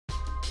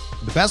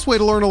The best way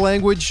to learn a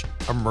language?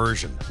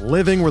 Immersion.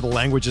 Living where the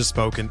language is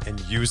spoken and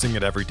using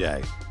it every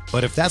day.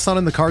 But if that's not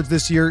in the cards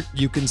this year,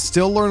 you can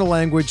still learn a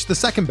language the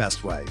second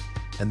best way,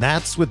 and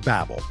that's with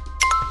Babbel.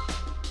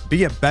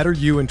 Be a better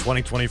you in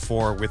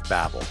 2024 with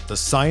Babbel, the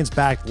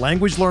science-backed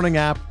language learning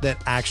app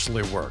that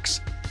actually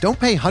works. Don't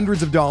pay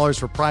hundreds of dollars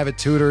for private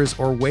tutors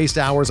or waste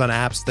hours on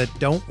apps that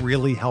don't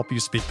really help you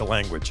speak the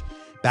language.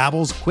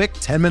 Babbel's quick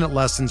 10-minute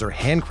lessons are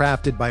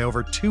handcrafted by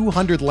over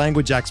 200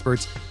 language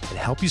experts and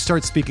help you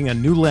start speaking a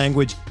new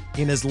language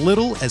in as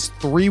little as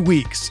 3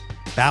 weeks.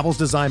 Babbel's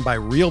designed by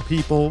real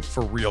people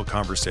for real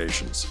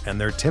conversations,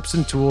 and their tips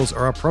and tools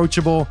are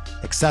approachable,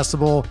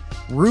 accessible,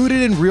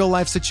 rooted in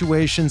real-life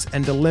situations,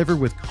 and delivered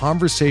with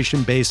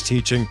conversation-based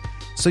teaching,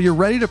 so you're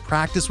ready to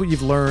practice what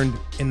you've learned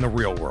in the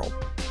real world.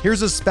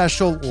 Here's a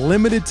special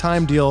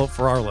limited-time deal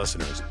for our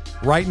listeners.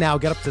 Right now,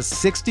 get up to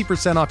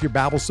 60% off your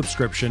Babbel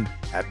subscription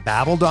at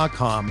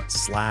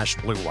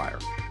babbel.com/Blue Wire.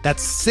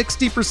 That's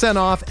 60%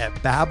 off at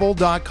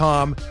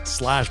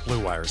babbel.com/Blue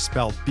Wire,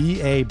 spelled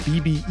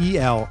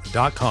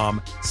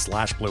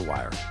BABBEL.com/Blue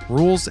Wire.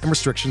 Rules and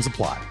restrictions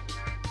apply.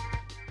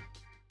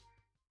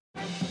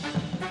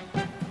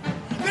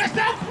 There's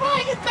no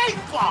crying in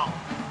baseball!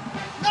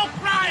 No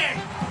crying!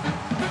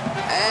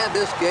 And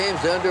this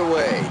game's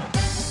underway.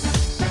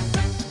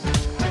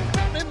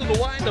 Into the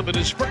windup in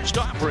his first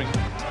offering.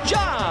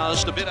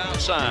 Just a bit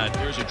outside.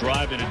 There's a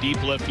drive in a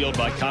deep left field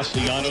by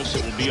Castellanos.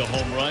 It will be a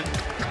home run.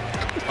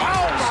 Oh,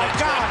 my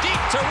God.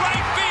 Deep to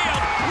right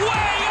field.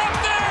 Way up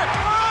there.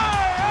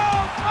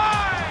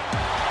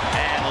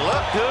 And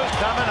look who's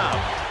coming up.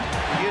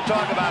 You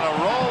talk about a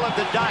roll of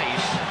the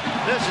dice.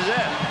 This is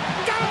it.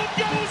 Down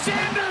goes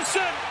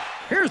Anderson.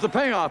 Here's the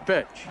payoff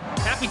pitch.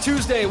 Happy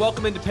Tuesday.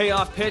 Welcome into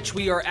Payoff Pitch.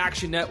 We are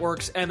Action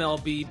Network's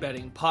MLB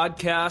betting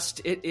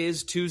podcast. It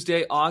is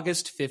Tuesday,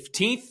 August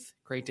 15th.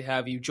 Great to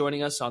have you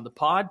joining us on the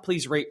pod.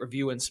 Please rate,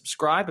 review, and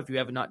subscribe if you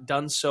have not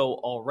done so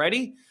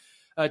already.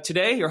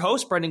 Today, your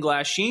host, Brendan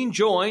Glasheen,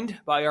 joined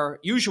by our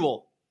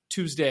usual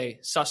Tuesday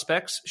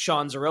suspects,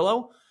 Sean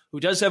Zerillo,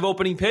 who does have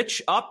opening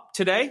pitch up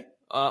today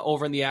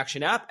over in the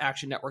Action app,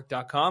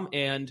 actionnetwork.com,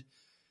 and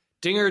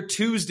Dinger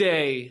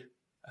Tuesday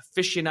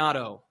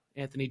aficionado,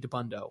 Anthony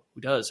DeBundo,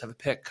 who does have a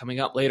pick coming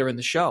up later in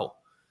the show,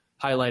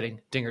 highlighting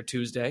Dinger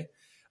Tuesday.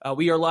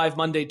 We are live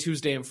Monday,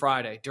 Tuesday, and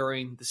Friday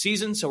during the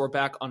season, so we're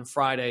back on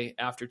Friday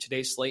after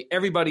today's slate.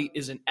 Everybody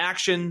is in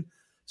action,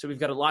 so we've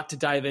got a lot to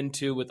dive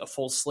into with a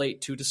full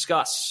slate to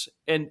discuss.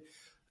 And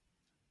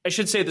I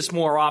should say this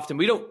more often.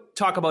 We don't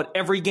talk about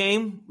every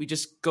game. We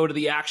just go to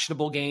the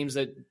actionable games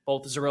that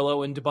both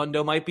Zerillo and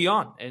DeBundo might be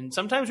on. And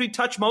sometimes we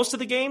touch most of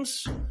the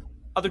games.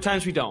 Other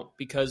times we don't,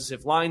 because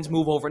if lines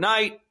move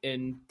overnight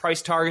and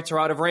price targets are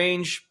out of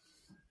range,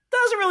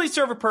 doesn't really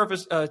serve a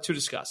purpose to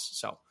discuss.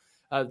 So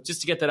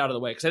just to get that out of the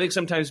way, because I think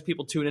sometimes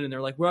people tune in and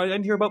they're like, well, I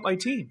didn't hear about my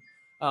team.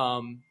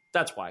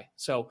 That's why.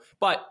 So,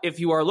 but if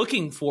you are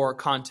looking for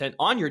content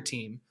on your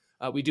team,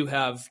 we do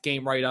have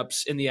game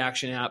write-ups in the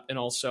Action app, and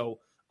also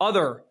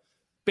other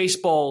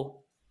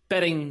baseball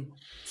betting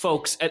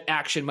folks at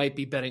Action might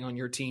be betting on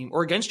your team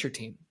or against your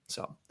team.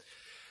 So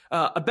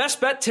a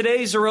best bet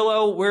today,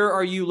 Zerillo, where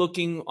are you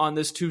looking on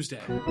this Tuesday?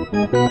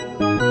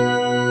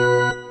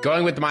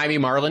 Going with the Miami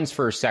Marlins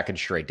for a second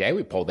straight day.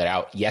 We pulled it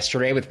out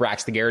yesterday with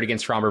Braxton Garrett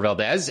against Framber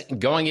Valdez,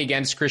 going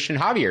against Christian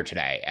Javier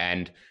today,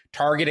 and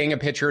targeting a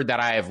pitcher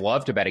that I have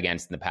loved to bet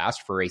against in the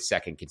past for a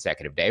second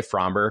consecutive day.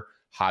 Framber,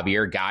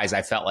 Javier, guys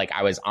I felt like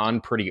I was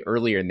on pretty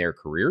earlier in their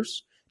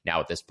careers. Now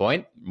at this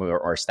point,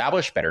 more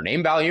established, better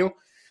name value,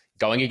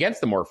 going against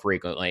them more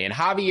frequently. And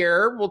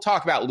Javier, we'll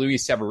talk about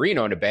Luis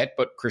Severino in a bit,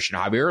 but Christian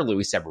Javier,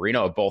 Luis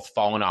Severino have both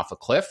fallen off a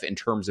cliff in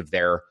terms of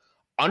their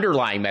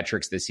underlying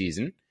metrics this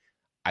season.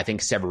 I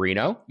think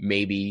Severino,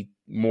 maybe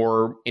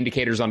more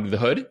indicators under the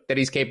hood that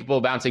he's capable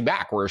of bouncing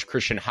back. Whereas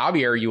Christian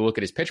Javier, you look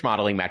at his pitch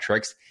modeling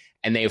metrics,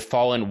 and they've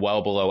fallen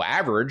well below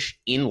average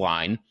in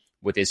line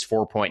with his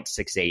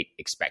 4.68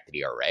 expected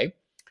ERA,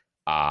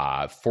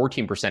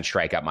 14%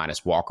 strikeout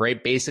minus walk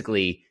rate,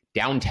 basically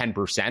down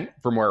 10%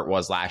 from where it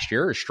was last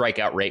year. His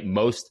strikeout rate,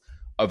 most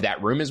of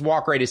that room, his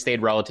walk rate has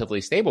stayed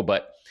relatively stable,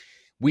 but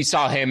we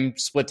saw him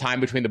split time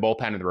between the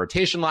bullpen and the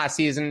rotation last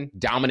season,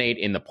 dominate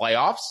in the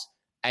playoffs.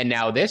 And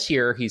now this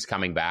year, he's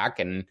coming back,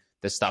 and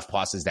the stuff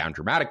plus is down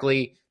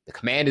dramatically. The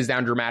command is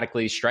down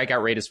dramatically.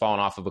 Strikeout rate has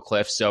fallen off of a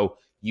cliff. So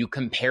you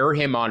compare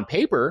him on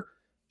paper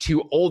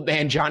to old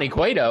man Johnny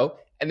Cueto,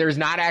 and there's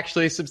not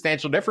actually a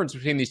substantial difference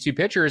between these two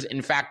pitchers.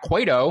 In fact,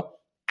 Cueto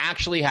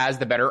actually has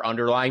the better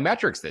underlying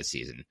metrics this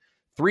season.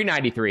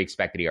 3.93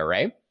 expected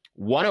ERA,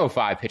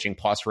 105 pitching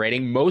plus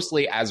rating,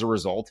 mostly as a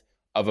result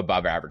of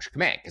above average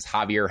command, because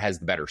Javier has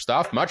the better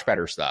stuff, much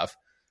better stuff.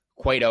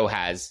 Cueto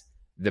has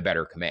the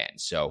better command.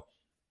 So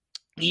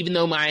even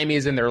though Miami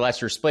is in their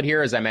lesser split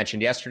here, as I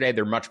mentioned yesterday,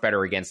 they're much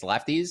better against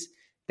lefties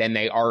than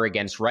they are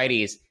against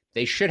righties.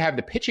 They should have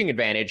the pitching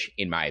advantage,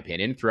 in my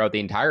opinion, throughout the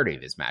entirety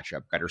of this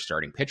matchup. Better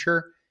starting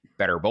pitcher,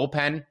 better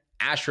bullpen.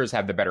 Astros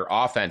have the better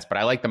offense, but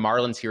I like the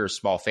Marlins here as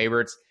small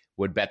favorites.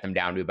 Would bet them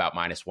down to about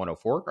minus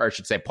 104, or I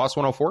should say plus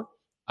 104.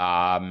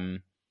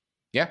 Going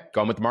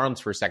with the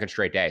Marlins for a second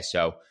straight day.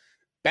 So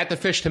Bet the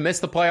Fish to miss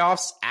the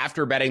playoffs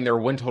after betting their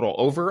win total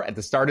over at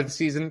the start of the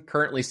season.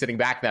 Currently sitting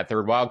back in that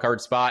third wildcard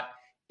spot.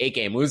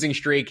 8-game losing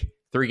streak,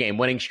 3-game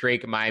winning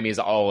streak. Miami is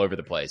all over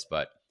the place,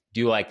 but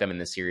do like them in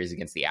this series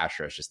against the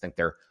Astros. Just think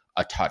they're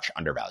a touch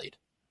undervalued.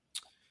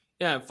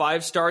 Yeah,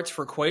 5 starts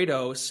for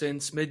Cueto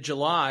since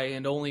mid-July,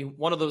 and only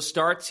one of those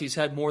starts he's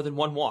had more than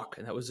one walk,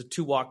 and that was a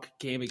 2-walk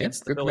game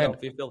against the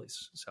Philadelphia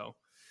Phillies.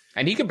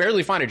 And he could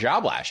barely find a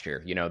job last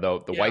year. You know,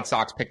 the White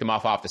Sox picked him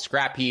off the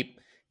scrap heap.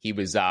 He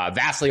was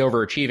vastly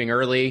overachieving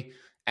early,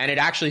 and it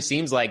actually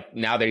seems like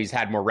now that he's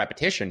had more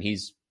repetition,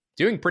 he's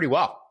doing pretty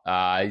well.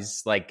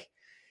 He's like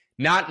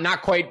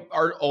not quite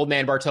our old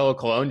man Bartolo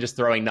Colon, just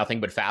throwing nothing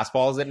but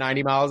fastballs at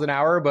 90 miles an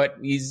hour, but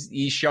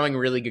he's showing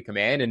really good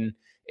command, and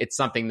it's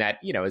something that,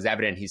 you know, is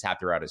evident he's had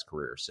throughout his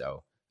career.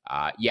 So,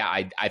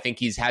 I think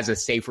he has a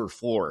safer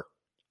floor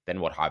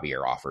than what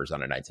Javier offers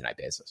on a night-to-night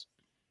basis.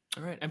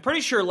 All right. I'm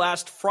pretty sure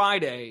last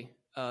Friday,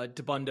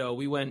 DeBundo,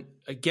 we went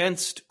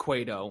against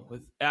Cueto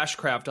with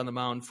Ashcraft on the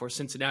mound for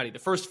Cincinnati. The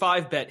first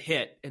 5-bet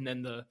hit, and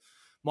then the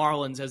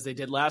Marlins, as they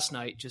did last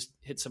night, just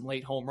hit some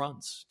late home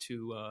runs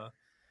to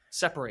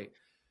separate.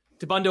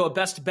 DeBundo, a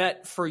best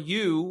bet for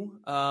you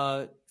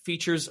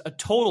features a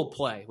total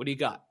play. What do you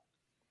got?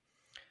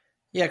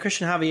 Yeah,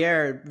 Christian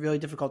Javier, really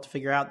difficult to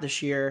figure out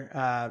this year.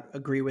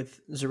 Agree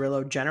with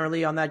Zerillo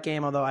generally on that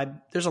game, although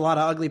there's a lot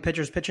of ugly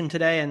pitchers pitching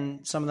today,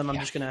 and some of them I'm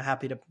just going to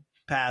happy to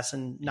pass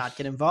and not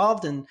get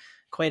involved, and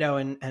Cueto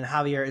and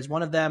Javier is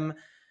one of them.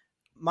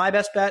 My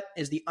best bet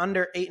is the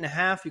under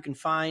 8.5. You can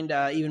find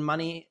even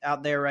money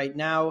out there right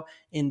now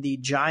in the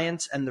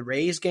Giants and the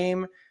Rays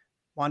game.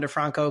 Wander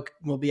Franco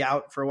will be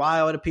out for a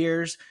while, it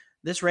appears.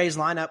 This Rays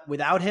lineup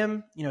without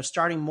him, you know,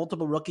 starting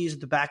multiple rookies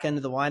at the back end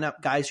of the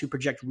lineup, guys who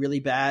project really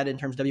bad in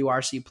terms of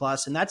WRC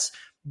plus. And that's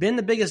been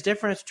the biggest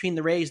difference between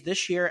the Rays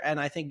this year and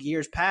I think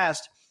years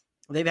past.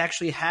 They've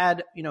actually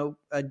had, you know,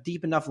 a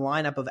deep enough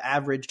lineup of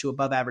average to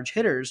above average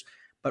hitters.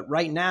 But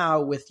right now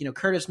with, you know,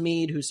 Curtis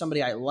Mead, who's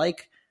somebody I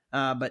like,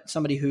 but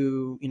somebody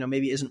who, you know,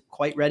 maybe isn't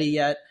quite ready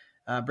yet,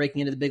 breaking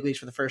into the big leagues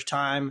for the first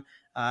time.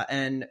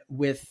 And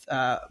with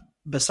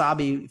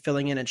Basabe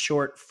filling in at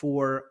short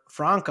for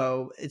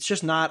Franco, it's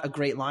just not a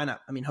great lineup.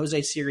 I mean, Jose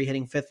Siri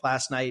hitting 5th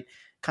last night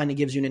kind of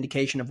gives you an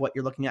indication of what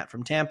you're looking at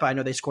from Tampa. I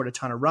know they scored a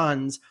ton of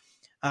runs,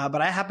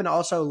 but I happen to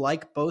also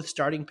like both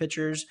starting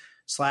pitchers /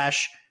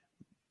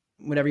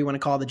 whatever you want to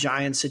call the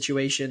Giants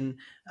situation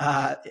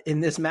in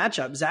this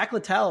matchup. Zach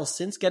Littell,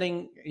 since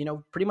getting, you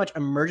know, pretty much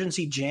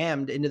emergency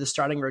jammed into the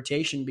starting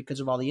rotation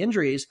because of all the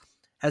injuries,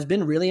 has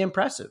been really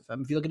impressive.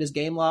 If you look at his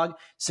game log,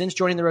 since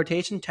joining the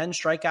rotation, 10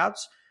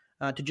 strikeouts,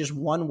 to just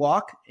 1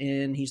 walk,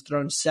 and he's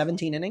thrown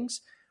 17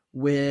 innings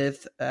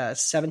with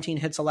 17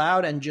 hits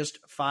allowed and just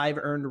 5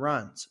 earned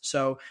runs.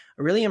 So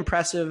really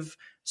impressive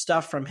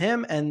stuff from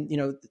him. And, you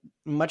know,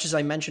 much as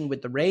I mentioned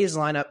with the Rays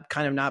lineup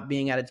kind of not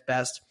being at its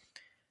best,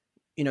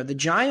 you know, the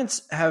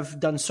Giants have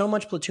done so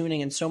much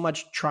platooning and so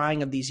much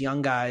trying of these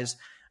young guys.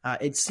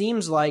 It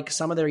seems like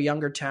some of their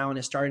younger talent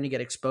is starting to get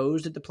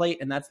exposed at the plate,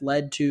 and that's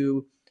led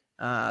to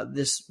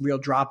this real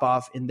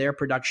drop-off in their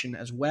production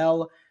as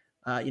well.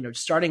 You know,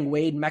 starting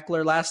Wade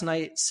Meckler last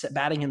night,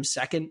 batting him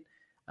second,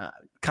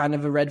 kind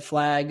of a red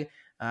flag.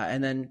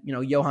 And then, you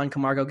know, Johan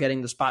Camargo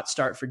getting the spot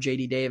start for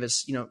JD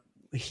Davis, you know,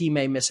 he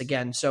may miss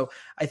again. So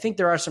I think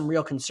there are some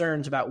real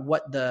concerns about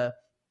what the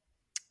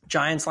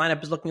Giants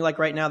lineup is looking like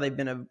right now. They've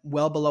been a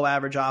well below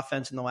average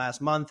offense in the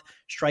last month,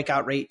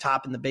 strikeout rate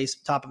top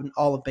of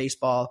all of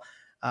baseball.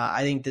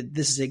 I think that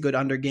this is a good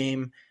under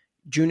game.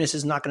 Junis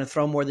is not going to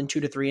throw more than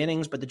 2 to 3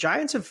 innings, but the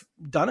Giants have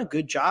done a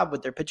good job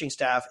with their pitching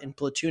staff in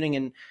platooning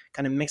and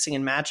kind of mixing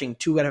and matching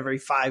 2 out of every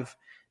 5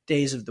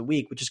 days of the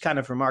week, which is kind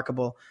of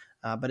remarkable.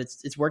 But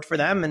it's worked for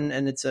them,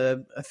 and it's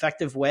a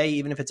effective way,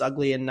 even if it's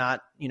ugly and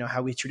not, you know,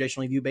 how we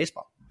traditionally view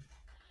baseball.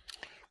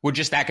 Would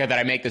just that good that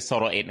I make this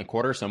total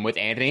 8.25. So I'm with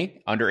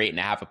Anthony, under 8.5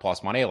 at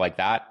plus money. I like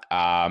that.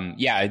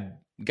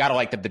 Gotta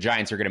like that the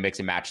Giants are going to mix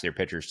and match their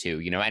pitchers too.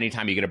 You know,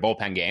 anytime you get a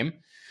bullpen game,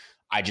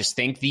 I just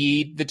think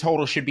the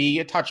total should be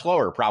a touch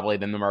lower probably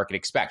than the market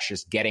expects.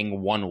 Just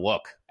getting 1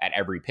 look at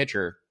every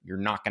pitcher, you're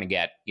not going to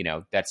get, you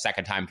know, that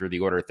second time through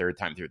the order, third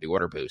time through the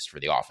order boost for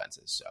the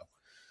offenses. So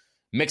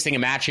mixing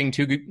and matching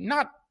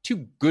not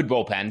 2 good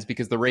bullpens,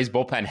 because the Rays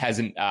bullpen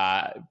hasn't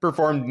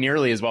performed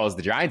nearly as well as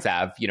the Giants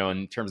have, you know,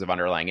 in terms of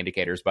underlying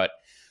indicators. But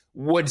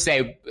would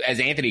say, as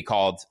Anthony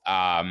called,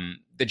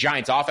 the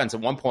Giants offense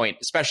at one point,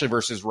 especially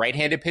versus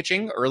right-handed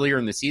pitching earlier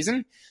in the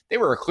season, they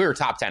were a clear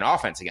top 10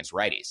 offense against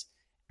righties.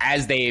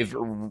 As they've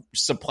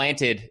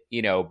supplanted,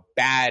 you know,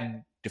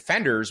 bad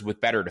defenders with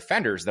better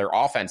defenders, their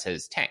offense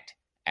has tanked,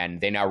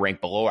 and they now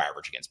rank below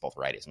average against both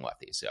righties and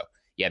lefties. So,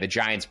 yeah, the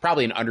Giants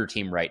probably an under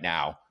team right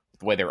now,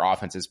 the way their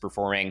offense is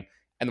performing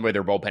and the way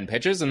their bullpen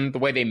pitches and the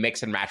way they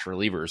mix and match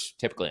relievers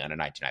typically on a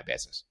night-to-night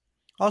basis.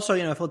 Also,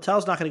 you know, if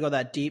Littell's not going to go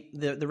that deep,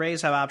 the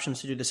Rays have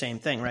options to do the same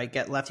thing, right?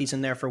 Get lefties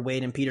in there for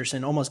Wade and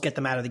Peterson, almost get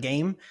them out of the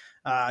game.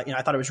 You know,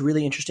 I thought it was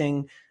really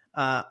interesting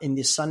in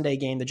this Sunday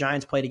game the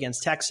Giants played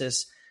against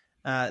Texas.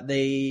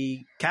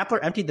 Kapler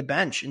emptied the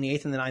bench in the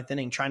 8th and the 9th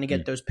inning, trying to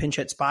get those pinch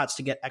hit spots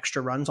to get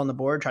extra runs on the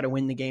board, try to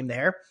win the game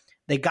there.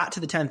 They got to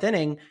the 10th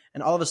inning,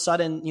 and all of a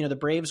sudden, the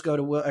Rangers go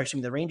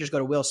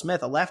to Will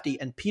Smith, a lefty,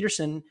 and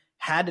Peterson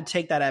had to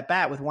take that at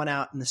bat with one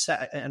out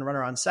and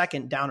runner on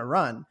second, down a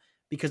run,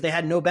 because they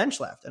had no bench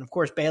left. And of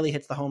course, Bailey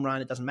hits the home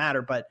run. It doesn't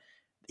matter, but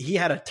he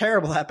had a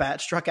terrible at bat,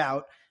 struck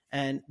out.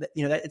 And that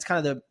it's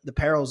kind of the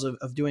perils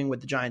of doing what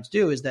the Giants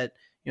do, is that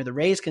the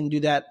Rays can do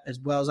that as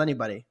well as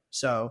anybody.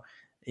 So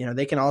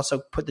they can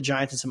also put the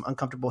Giants in some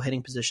uncomfortable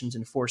hitting positions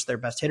and force their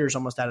best hitters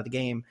almost out of the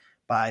game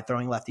by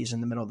throwing lefties in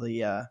the middle of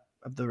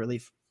the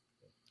relief.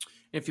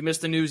 If you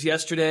missed the news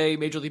yesterday,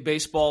 Major League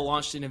Baseball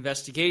launched an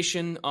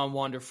investigation on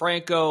Wander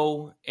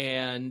Franco,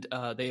 and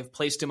they have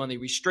placed him on the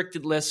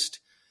restricted list.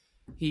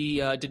 He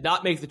did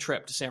not make the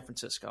trip to San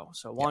Francisco.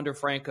 So Wander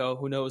Franco,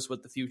 who knows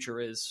what the future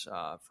is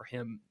for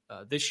him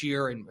this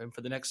year and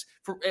for the next,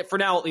 for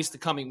now at least, the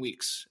coming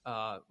weeks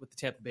with the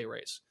Tampa Bay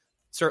Rays.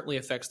 It certainly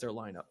affects their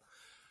lineup.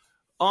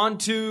 On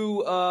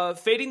to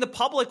fading the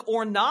public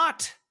or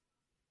not.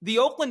 The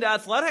Oakland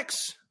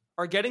Athletics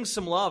are getting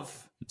some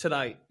love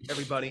tonight,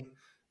 everybody.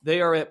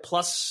 They are at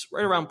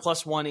right around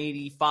plus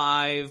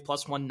 185,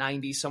 plus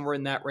 190, somewhere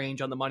in that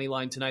range on the money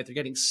line tonight. They're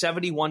getting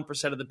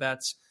 71% of the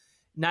bets,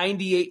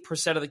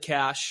 98% of the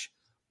cash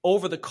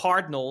over the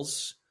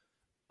Cardinals.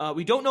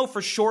 We don't know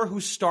for sure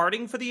who's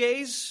starting for the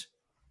A's,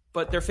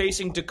 but they're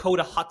facing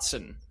Dakota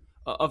Hudson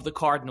of the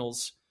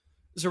Cardinals.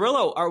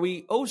 Zerillo, are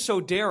we so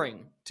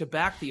daring to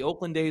back the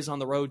Oakland A's on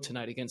the road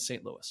tonight against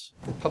St. Louis?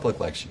 The public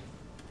likes you.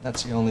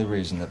 That's the only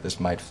reason that this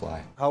might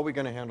fly. How are we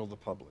going to handle the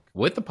public?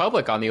 With the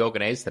public on the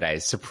Oakland A's today,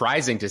 it's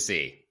surprising to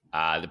see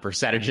the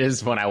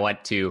percentages when I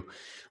went to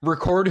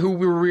record who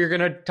we were going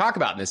to talk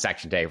about in this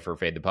section today for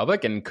Fade the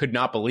Public, and could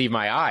not believe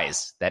my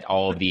eyes that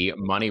all of the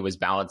money was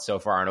balanced so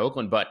far in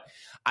Oakland. But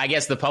I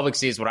guess the public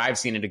sees what I've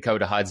seen in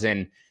Dakota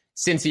Hudson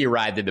since he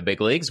arrived in the big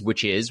leagues,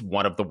 which is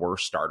one of the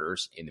worst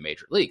starters in the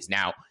major leagues.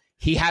 Now,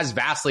 he has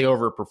vastly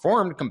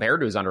overperformed compared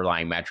to his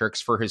underlying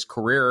metrics for his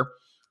career.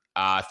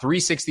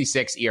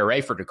 3.66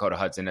 ERA for Dakota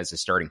Hudson as a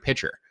starting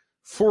pitcher,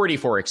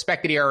 4.84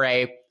 expected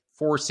ERA,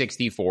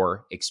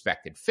 4.64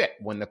 expected FIP.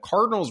 When the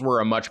Cardinals were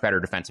a much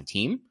better defensive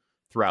team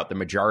throughout the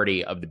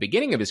majority of the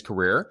beginning of his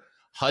career,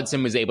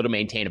 Hudson was able to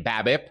maintain a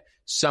BABIP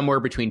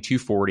somewhere between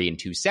 240 and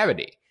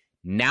 270.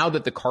 Now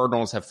that the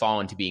Cardinals have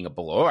fallen to being a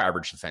below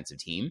average defensive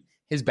team,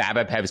 his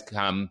BABIP has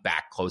come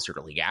back closer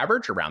to league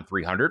average, around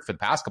 300 for the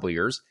past couple of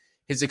years.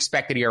 His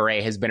expected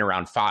ERA has been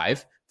around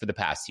 5 for the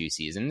past 2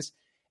 seasons.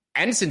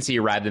 And since he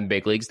arrived in the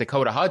big leagues,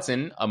 Dakota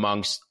Hudson,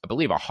 amongst, I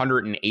believe,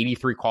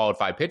 183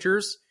 qualified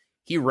pitchers,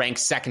 he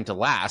ranks second to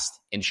last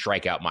in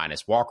strikeout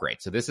minus walk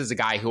rate. So this is a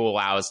guy who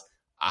allows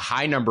a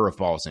high number of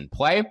balls in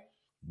play,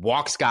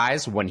 walks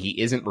guys when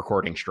he isn't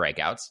recording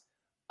strikeouts,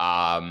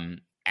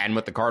 and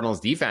with the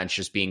Cardinals' defense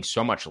just being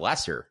so much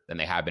lesser than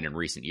they have been in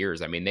recent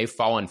years. I mean, they've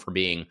fallen from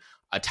being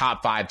a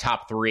top 5,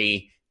 top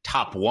 3,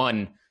 top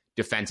 1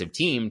 defensive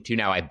team to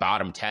now a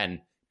bottom 10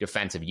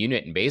 defensive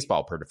unit in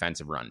baseball per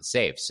defensive run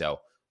saved. So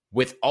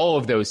with all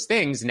of those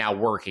things now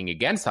working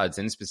against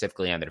Hudson,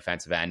 specifically on the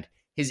defensive end,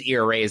 his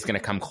ERA is going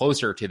to come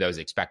closer to those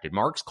expected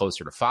marks,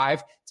 closer to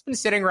 5. It's been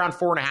sitting around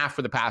 4.5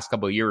 for the past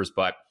couple of years,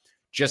 but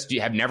just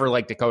have never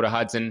liked Dakota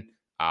Hudson,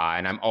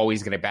 and I'm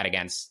always going to bet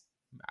against,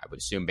 I would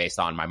assume based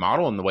on my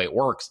model and the way it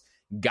works,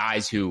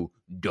 guys who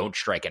don't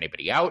strike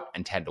anybody out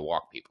and tend to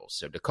walk people.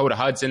 So Dakota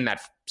Hudson,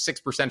 that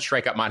 6%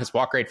 strikeout minus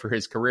walk rate for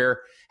his career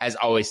has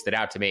always stood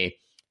out to me,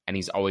 and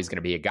he's always going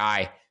to be a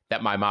guy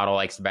that my model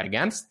likes to bet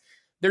against.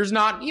 There's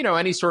not,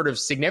 any sort of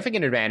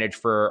significant advantage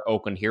for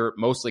Oakland here. It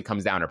mostly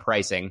comes down to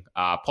pricing.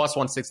 Plus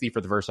 160 for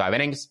the first 5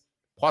 innings,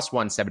 plus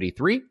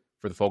 173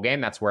 for the full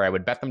game. That's where I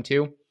would bet them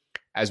to.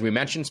 As we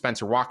mentioned,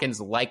 Spencer Watkins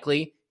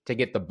likely to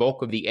get the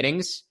bulk of the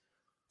innings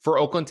for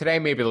Oakland today.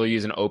 Maybe they'll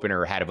use an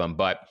opener ahead of him,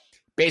 but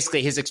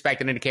basically his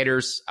expected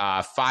indicators,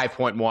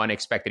 5.1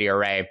 expected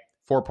ERA,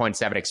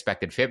 4.7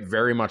 expected FIP,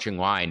 very much in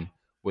line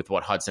with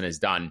what Hudson has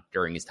done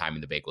during his time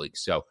in the big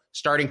leagues. So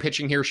starting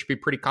pitching here should be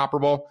pretty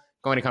comparable.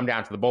 Going to come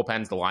down to the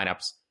bullpens, the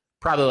lineups,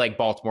 probably like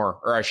Baltimore,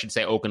 or I should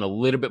say Oakland, a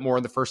little bit more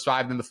in the first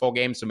 5 than the full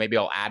game. So maybe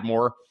I'll add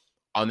more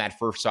on that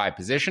first 5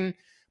 position,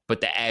 but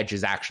the edge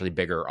is actually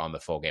bigger on the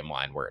full game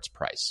line where it's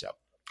priced. So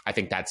I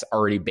think that's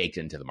already baked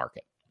into the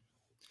market.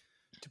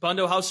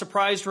 Tabundo, how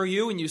surprised were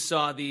you when you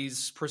saw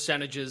these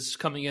percentages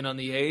coming in on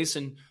the A's?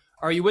 And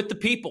are you with the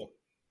people?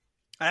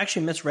 I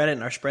actually misread it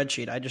in our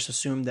spreadsheet. I just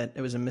assumed that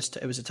it was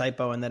a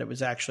typo and that it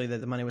was actually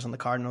that the money was on the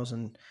Cardinals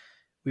and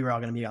we were all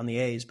going to be on the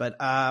A's. But,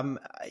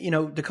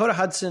 Dakota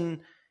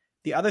Hudson,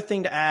 the other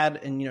thing to add,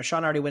 and,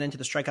 Sean already went into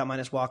the strikeout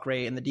minus walk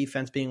rate and the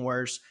defense being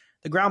worse.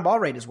 The ground ball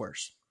rate is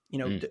worse.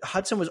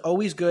 Hudson was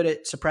always good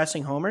at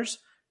suppressing homers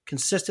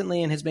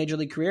consistently in his major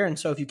league career. And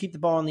so if you keep the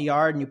ball in the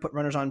yard and you put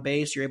runners on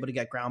base, you're able to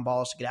get ground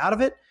balls to get out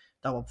of it,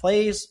 double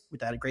plays with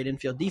that great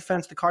infield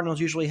defense the Cardinals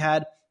usually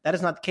had. That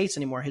is not the case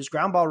anymore. His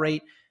ground ball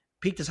rate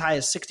peaked as high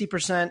as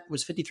 60%,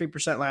 was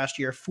 53% last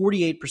year,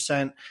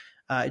 48%.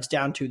 It's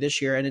down to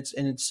this year, and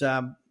it's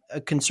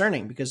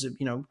concerning because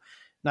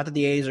not that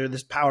the A's are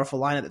this powerful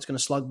lineup that's going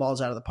to slug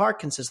balls out of the park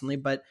consistently,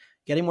 but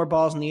getting more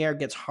balls in the air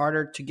gets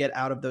harder to get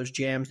out of those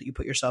jams that you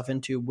put yourself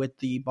into with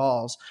the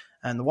balls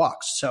and the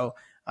walks. So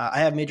I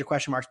have major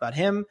question marks about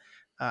him.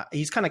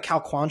 He's kind of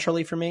Cal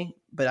Quantrill for me,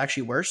 but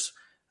actually worse.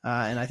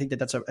 And I think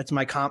that's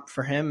my comp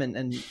for him.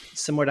 And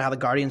similar to how the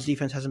Guardians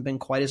defense hasn't been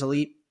quite as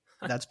elite,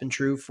 that's been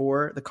true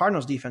for the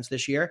Cardinals defense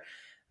this year.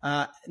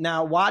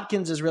 Now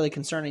Watkins is really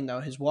concerning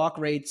though. His walk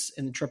rates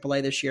in the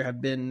AAA this year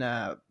have been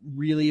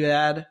really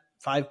bad.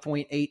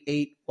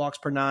 5.88 walks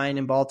per 9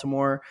 in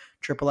Baltimore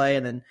AAA,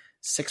 and then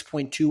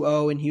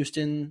 6.20 in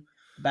Houston.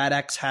 Bad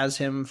X has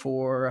him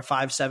for a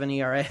 5.7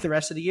 ERA the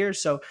rest of the year.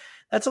 So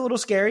that's a little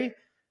scary.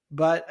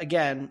 But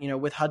again,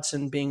 with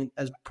Hudson being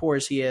as poor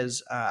as he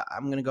is,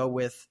 I'm going to go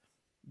with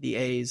the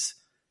A's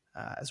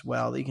as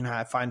well. You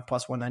can find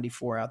plus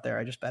 194 out there.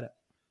 I just bet it.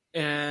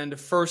 And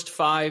first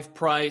 5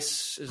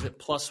 price is at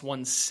plus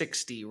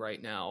 160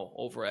 right now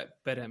over at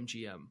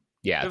BetMGM.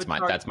 Yeah,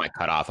 that's my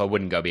cutoff. I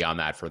wouldn't go beyond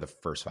that for the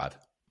first 5.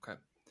 Okay.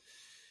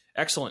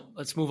 Excellent.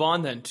 Let's move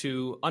on then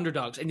to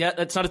underdogs. And yet,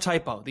 that's not a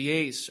typo. The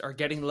A's are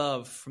getting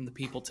love from the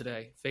people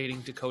today, fading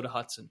Dakota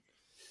Hudson.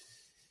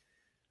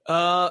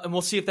 And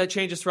we'll see if that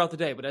changes throughout the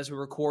day. But as we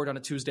record on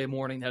a Tuesday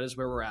morning, that is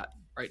where we're at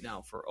right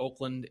now for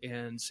Oakland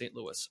and St.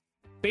 Louis.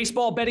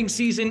 Baseball betting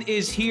season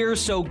is here,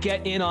 so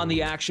get in on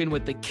the action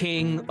with the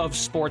king of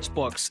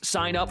sportsbooks.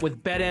 Sign up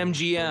with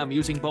BetMGM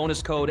using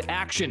bonus code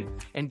ACTION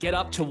and get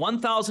up to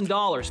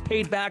 $1,000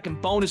 paid back in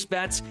bonus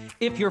bets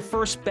if your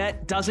first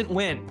bet doesn't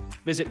win.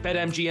 Visit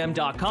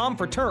BetMGM.com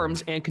for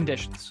terms and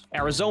conditions.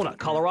 Arizona,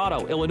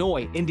 Colorado,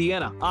 Illinois,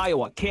 Indiana,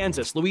 Iowa,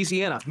 Kansas,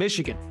 Louisiana,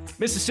 Michigan,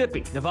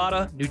 Mississippi,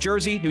 Nevada, New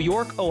Jersey, New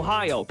York,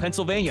 Ohio,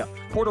 Pennsylvania,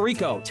 Puerto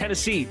Rico,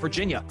 Tennessee,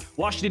 Virginia,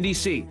 Washington,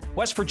 D.C.,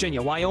 West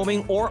Virginia,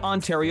 Wyoming, or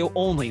Ontario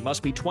only.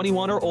 Must be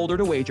 21 or older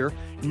to wager,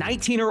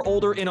 19 or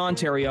older in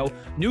Ontario.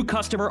 New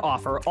customer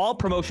offer. All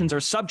promotions are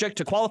subject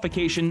to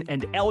qualification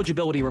and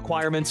eligibility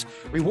requirements.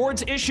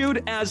 Rewards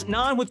issued as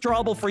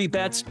non-withdrawable free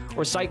bets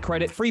or site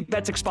credit. Free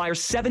bets expire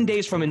 7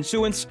 days from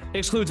issuance.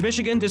 Excludes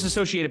Michigan.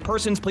 Disassociated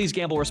persons. Please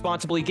gamble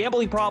responsibly.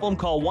 Gambling problem?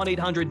 Call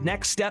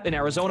 1-800-NEXT-STEP in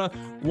Arizona,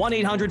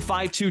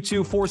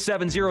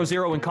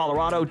 1-800-522-4700 in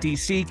Colorado,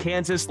 D.C.,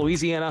 Kansas,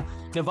 Louisiana,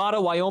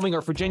 Nevada, Wyoming,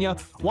 or Virginia,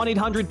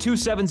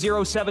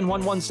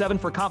 1-800-270-7117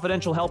 for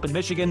confidential help in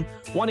Michigan,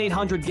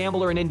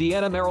 1-800-GAMBLER in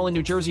Indiana, Maryland,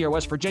 New Jersey, or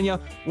West Virginia,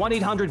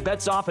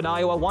 1-800-BETS-OFF in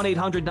Iowa,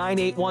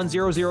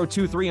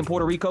 1-800-981-0023 in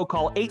Puerto Rico.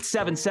 Call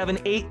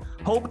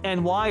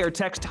 877-8-HOPE-NY or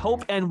text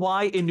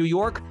HOPE-NY in New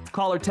York.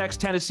 Call or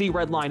text Tennessee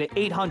Red Line at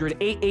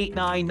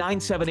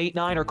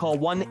 800-889-9789 or call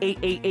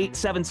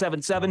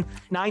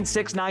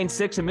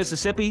 1-888-777-9696 in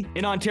Mississippi.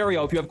 In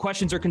Ontario, if you have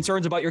questions or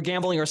concerns about your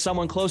gambling or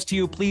someone close to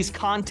you, please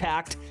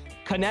contact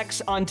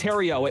Connects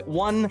Ontario at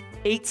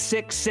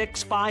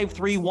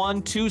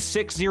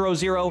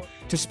 1-866-531-2600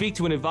 to speak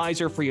to an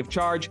advisor free of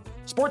charge.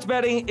 Sports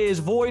betting is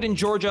void in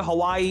Georgia,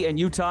 Hawaii, and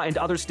Utah, and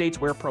other states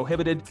where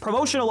prohibited.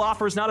 Promotional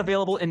offers not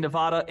available in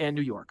Nevada and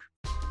New York.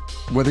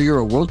 Whether you're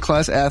a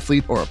world-class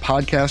athlete or a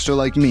podcaster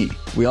like me,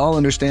 we all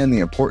understand the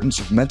importance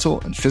of mental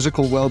and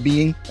physical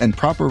well-being and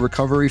proper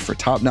recovery for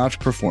top-notch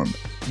performance.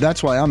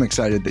 That's why I'm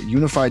excited that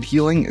Unified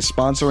Healing is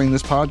sponsoring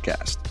this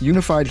podcast.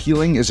 Unified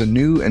Healing is a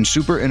new and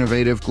super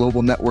innovative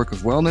global network of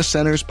wellness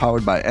centers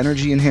powered by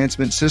Energy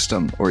Enhancement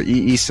System, or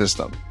EE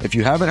System. If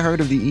you haven't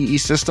heard of the EE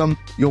System,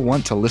 you'll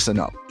want to listen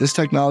up. This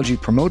technology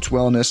promotes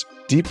wellness,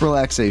 deep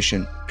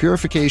relaxation,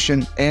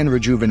 purification, and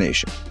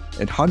rejuvenation.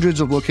 At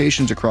hundreds of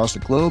locations across the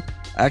globe,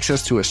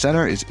 access to a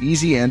center is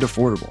easy and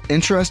affordable.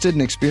 Interested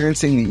in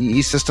experiencing the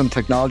EE System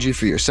technology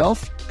for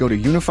yourself? Go to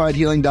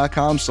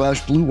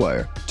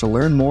unifiedhealing.com/bluewire to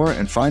learn more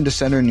and find a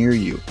center near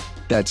you.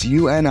 That's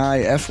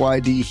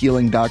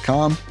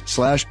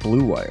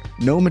unifydhealing.com/bluewire.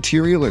 No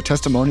material or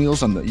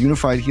testimonials on the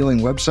Unified Healing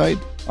website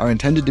are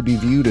intended to be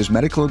viewed as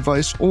medical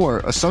advice or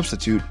a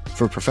substitute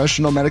for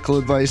professional medical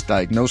advice,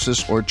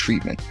 diagnosis, or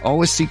treatment.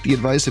 Always seek the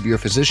advice of your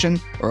physician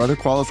or other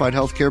qualified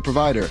healthcare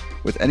provider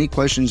with any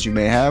questions you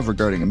may have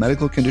regarding a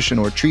medical condition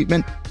or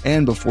treatment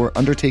and before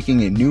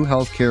undertaking a new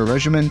healthcare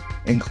regimen,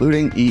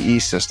 including EE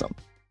System.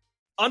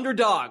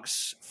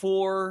 Underdogs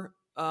for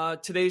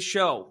today's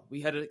show. We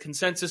had a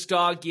consensus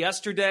dog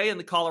yesterday in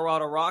the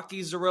Colorado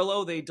Rockies,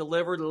 Zerillo. They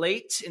delivered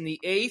late in the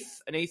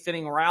an eighth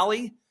inning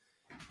rally,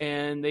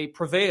 and they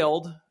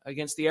prevailed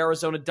against the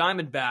Arizona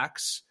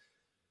Diamondbacks.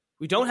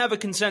 We don't have a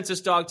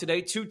consensus dog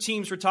today. 2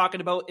 teams we're talking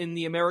about in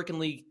the American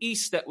League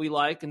East that we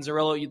like. And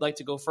Zerillo, you'd like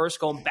to go first,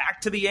 going back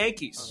to the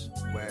Yankees.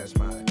 Where's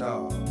my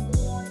dog?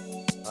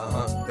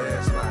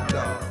 There's my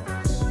dog.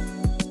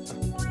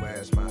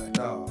 Where's my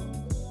dog?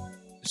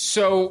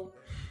 So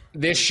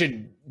this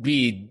should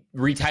be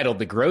retitled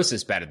the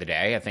grossest bet of the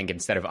day, I think,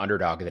 instead of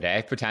underdog of the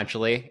day,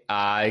 potentially,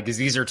 because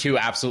these are 2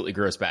 absolutely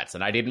gross bets,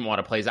 and I didn't want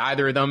to place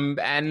either of them.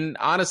 And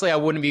honestly, I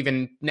wouldn't have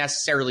even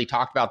necessarily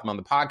talked about them on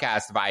the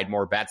podcast if I had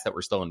more bets that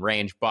were still in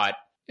range. But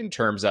in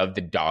terms of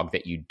the dog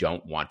that you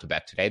don't want to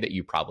bet today, that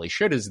you probably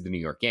should, is the New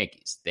York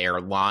Yankees.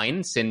 Their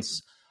line,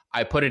 since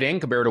I put it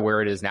in compared to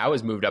where it is now,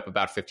 has moved up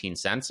about 15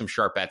 cents. Some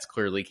sharp bets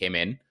clearly came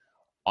in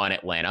on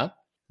Atlanta.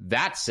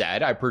 That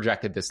said, I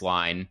projected this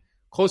line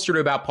closer to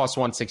about plus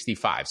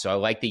 165. So I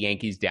like the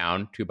Yankees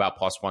down to about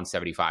plus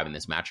 175 in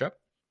this matchup.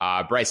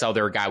 Bryce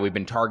Elder, a guy we've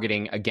been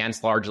targeting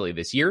against largely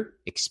this year,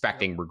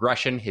 expecting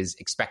regression. His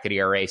expected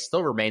ERA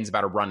still remains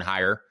about a run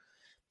higher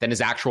than his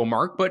actual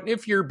mark. But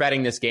if you're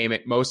betting this game,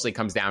 it mostly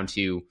comes down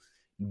to,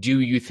 do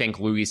you think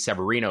Luis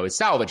Severino is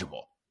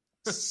salvageable?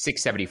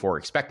 6.74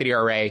 expected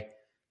ERA.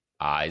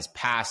 Is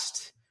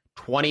past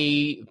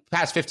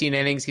 15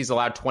 innings, he's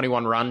allowed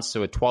 21 runs,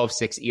 so a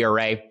 12.6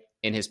 ERA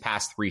in his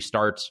past 3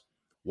 starts.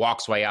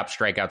 Walks way up,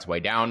 strikeouts way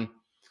down.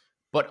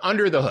 But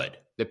under the hood,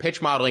 the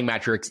pitch modeling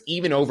metrics,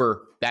 even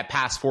over that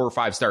past 4 or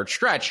 5 start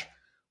stretch,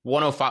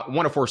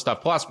 104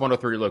 stuff plus,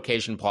 103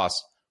 location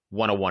plus,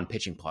 101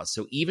 pitching plus.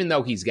 So even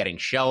though he's getting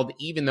shelled,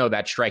 even though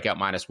that strikeout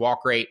minus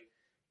walk rate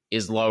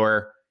is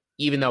lower,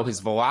 even though his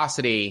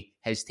velocity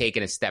has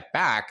taken a step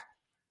back,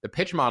 the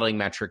pitch modeling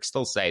metrics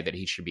still say that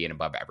he should be an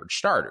above average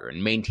starter.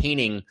 And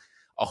maintaining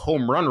a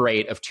home run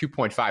rate of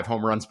 2.5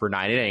 home runs per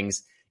 9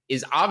 innings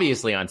is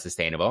obviously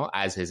unsustainable,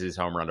 as is his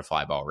home run to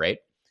fly ball rate.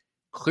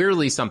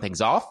 Clearly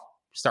something's off.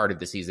 Started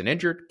the season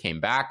injured, came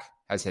back,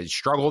 has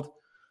struggled.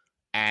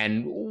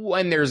 And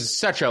when there's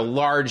such a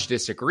large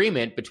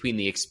disagreement between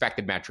the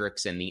expected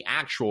metrics and the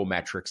actual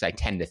metrics, I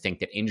tend to think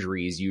that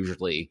injury is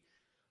usually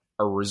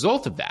a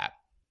result of that.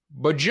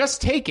 But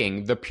just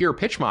taking the pure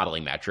pitch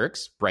modeling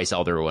metrics, Bryce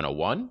Elder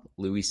 101,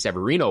 Luis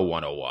Severino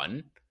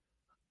 101,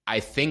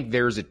 I think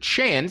there's a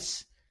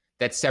chance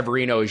that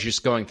Severino is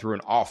just going through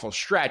an awful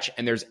stretch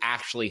and there's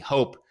actually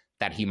hope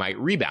that he might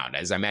rebound.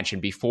 As I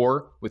mentioned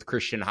before with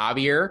Christian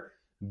Javier,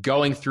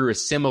 going through a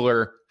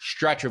similar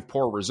stretch of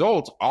poor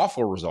results,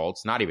 awful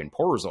results, not even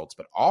poor results,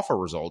 but awful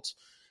results.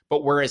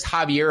 But whereas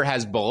Javier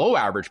has below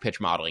average pitch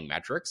modeling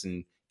metrics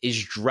and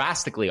is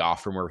drastically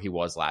off from where he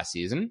was last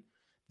season,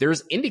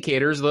 there's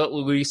indicators that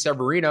Luis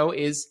Severino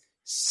is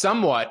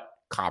somewhat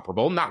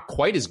comparable, not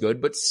quite as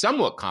good, but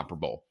somewhat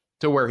comparable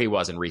to where he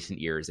was in recent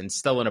years and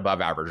still an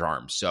above average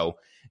arm. So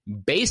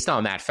based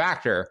on that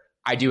factor,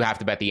 I do have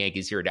to bet the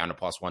Yankees here down to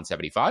plus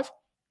 175.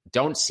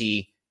 Don't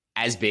see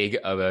as big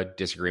of a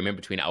disagreement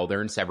between Elder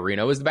and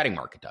Severino as the betting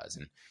market does.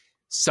 And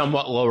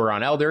somewhat lower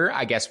on Elder,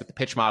 I guess, with the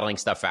pitch modeling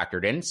stuff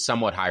factored in,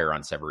 somewhat higher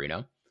on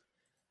Severino.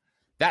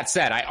 That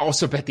said, I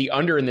also bet the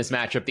under in this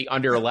matchup, the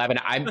under 11.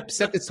 I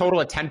set this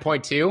total at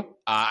 10.2.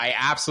 I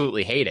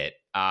absolutely hate it,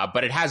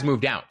 but it has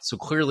moved down. So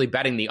clearly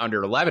betting the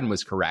under 11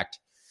 was correct.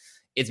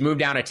 It's moved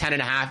down to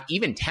 10.5,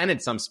 even 10 in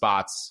some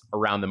spots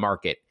around the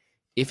market.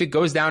 If it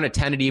goes down to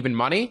 10 at even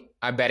money,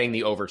 I'm betting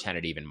the over 10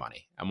 at even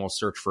money. And we'll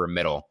search for a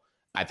middle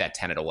at that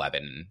 10 at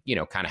 11,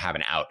 kind of have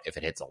an out if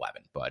it hits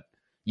 11. But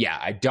yeah,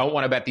 I don't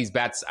want to bet these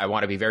bets. I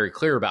want to be very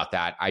clear about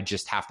that. I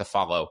just have to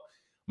follow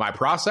my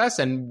process,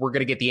 and we're going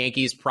to get the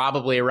Yankees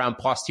probably around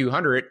plus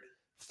 200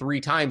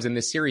 3 times in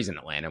this series in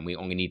Atlanta, and we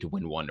only need to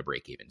win 1 to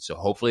break even. So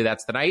hopefully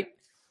that's the night.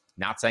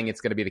 Not saying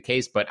it's going to be the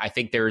case, but I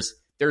think there's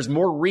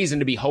more reason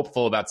to be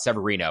hopeful about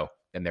Severino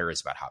than there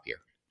is about Javier.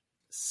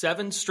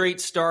 7 straight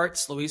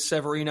starts, Luis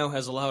Severino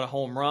has allowed a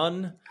home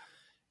run.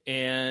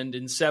 And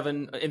in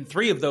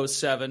 3 of those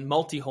 7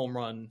 multi-home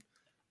run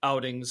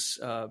outings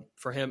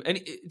for him. And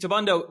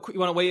Tabundo, you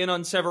want to weigh in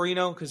on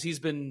Severino? Because he's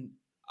been,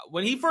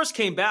 when he first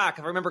came back,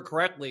 if I remember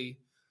correctly,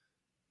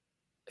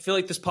 I feel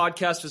like this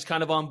podcast was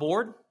kind of on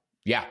board.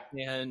 Yeah.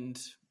 And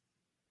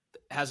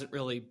hasn't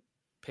really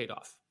paid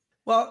off.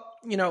 Well,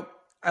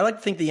 I like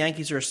to think the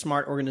Yankees are a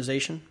smart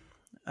organization.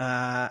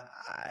 The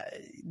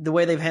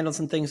way they've handled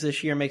some things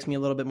this year makes me a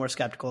little bit more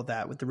skeptical of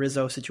that with the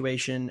Rizzo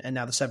situation and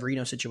now the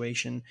Severino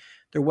situation.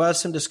 There was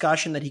some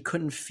discussion that he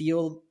couldn't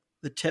feel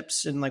the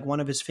tips in like one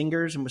of his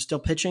fingers and was still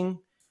pitching,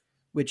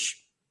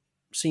 which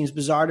seems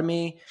bizarre to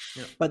me.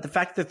 Yeah. But the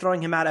fact that they're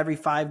throwing him out every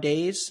 5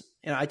 days,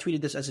 I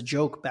tweeted this as a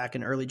joke back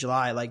in early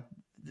July, like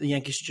the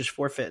Yankees should just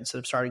forfeit instead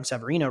of starting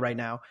Severino right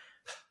now.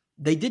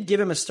 They did give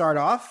him a start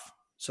off,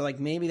 so like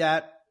maybe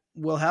that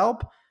will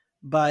help,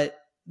 but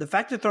the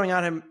fact that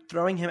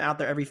throwing him out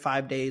there every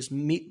 5 days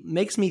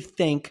makes me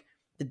think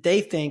that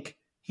they think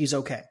he's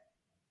okay,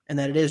 and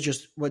that it is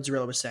just what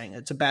Zerillo was saying.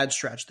 It's a bad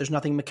stretch. There's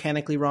nothing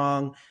mechanically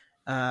wrong.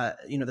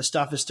 The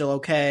stuff is still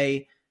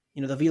okay.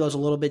 The velo's a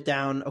little bit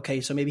down.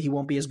 Okay, so maybe he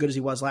won't be as good as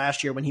he was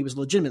last year when he was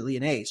legitimately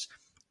an ace,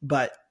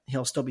 but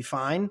he'll still be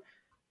fine.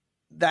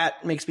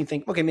 That makes me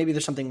think, okay, maybe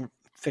there's something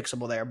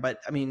fixable there. But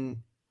I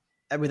mean,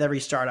 with every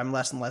start, I'm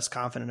less and less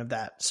confident of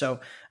that. So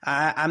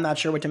I'm not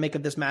sure what to make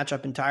of this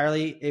matchup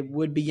entirely. It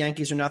would be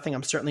Yankees or nothing.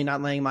 I'm certainly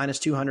not laying minus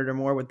 200 or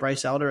more with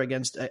Bryce Elder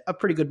against a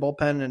pretty good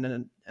bullpen and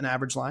an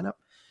average lineup.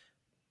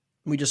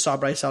 We just saw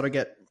Bryce Elder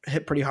get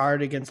hit pretty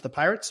hard against the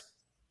Pirates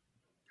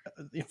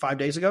 5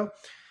 days ago.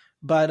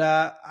 But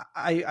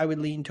I would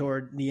lean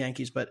toward the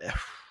Yankees. But,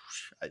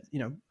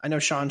 I know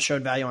Sean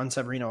showed value on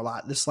Severino a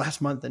lot this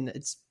last month, and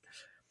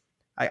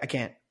I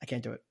can't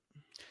do it.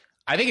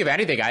 I think if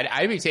anything,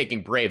 I'd be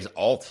taking Braves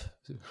alt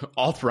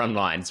run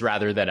lines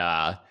rather than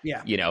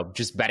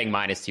just betting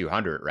minus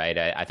 200, right?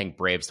 I think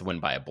Braves to win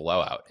by a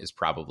blowout is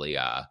probably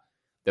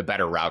the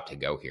better route to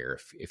go here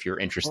if you're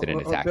interested in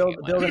attacking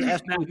build an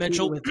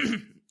SPP with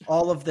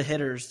all of the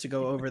hitters to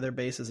go over their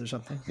bases or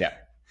something. Yeah.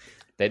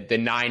 The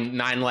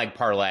nine leg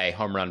parlay,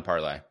 home run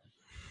parlay.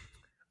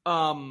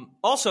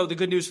 Also, the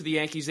good news for the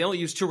Yankees, they only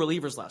used 2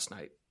 relievers last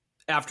night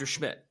after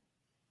Schmidt.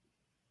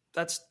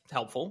 That's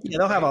helpful. Yeah,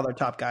 they'll have all their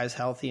top guys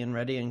healthy and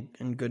ready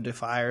and good to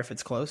fire if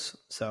it's close.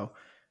 So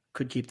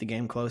could keep the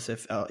game close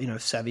if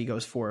Sevy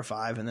goes 4 or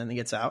 5 and then he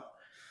gets out.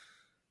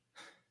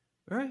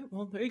 All right,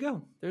 well, there you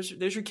go. There's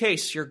your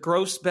case, your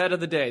gross bet of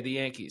the day, the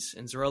Yankees.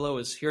 And Zerillo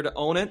is here to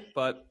own it,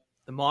 but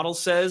the model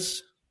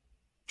says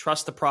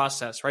trust the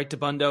process, right,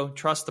 Dabundo?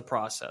 Trust the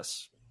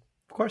process.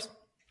 Of course.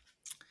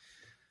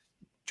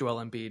 Joel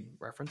Embiid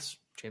reference,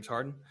 James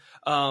Harden.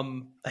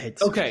 I hate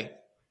this. Okay.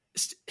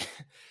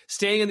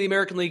 Staying in the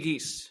American League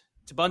East,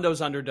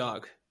 Dabundo's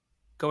underdog,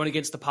 going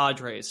against the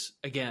Padres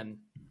again.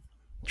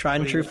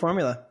 Tried and true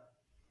formula.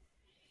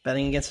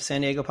 Betting against the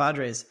San Diego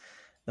Padres.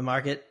 The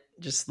market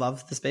just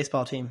loves this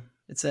baseball team.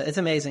 It's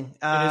amazing.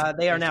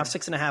 They are now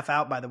 6.5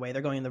 out, by the way.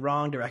 They're going in the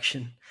wrong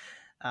direction.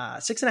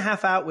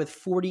 6.5 out with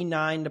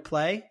 49 to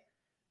play.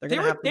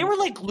 They were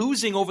like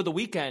losing over the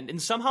weekend,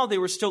 and somehow they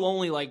were still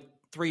only like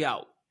 3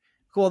 out.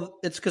 Well,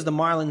 it's because the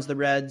Marlins, the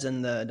Reds,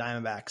 and the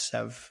Diamondbacks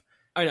have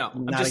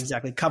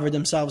exactly covered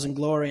themselves in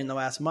glory in the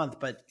last month.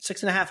 But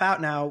 6.5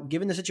 out now,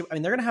 given the situation, I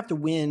mean, they're going to have to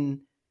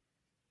win.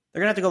 They're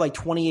going to have to go like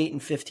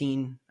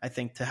 28-15, I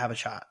think, to have a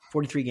shot.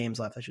 43 games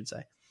left, I should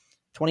say.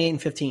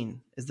 28-15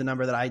 is the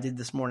number that I did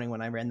this morning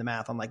when I ran the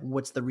math. I'm like,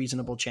 what's the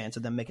reasonable chance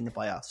of them making the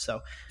playoffs?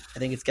 So I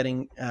think it's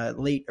getting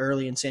late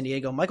early in San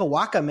Diego. Michael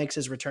Wacha makes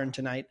his return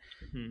tonight.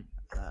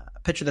 A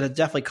pitcher that has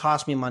definitely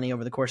cost me money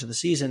over the course of the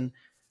season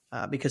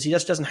because he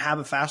just doesn't have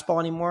a fastball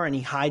anymore, and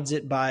he hides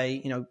it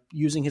by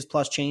using his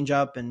plus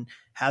changeup and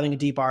having a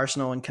deep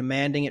arsenal and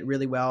commanding it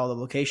really well. The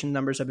location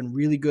numbers have been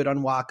really good on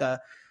Wacha,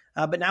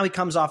 but now he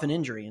comes off an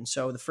injury, and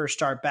so the first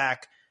start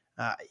back,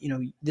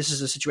 this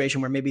is a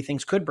situation where maybe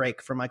things could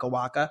break for Michael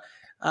Wacha.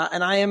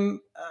 And I am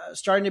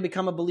starting to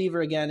become a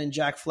believer again in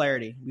Jack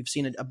Flaherty. We've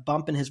seen a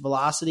bump in his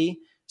velocity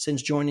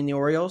since joining the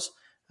Orioles.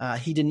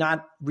 He did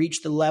not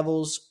reach the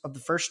levels of the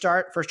first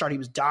start. First start, he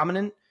was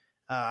dominant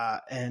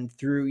and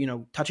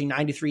through, touching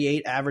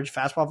 93.8 average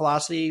fastball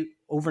velocity,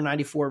 over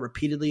 94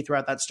 repeatedly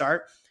throughout that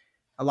start.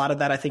 A lot of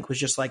that, I think, was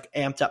just like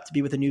amped up to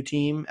be with a new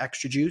team,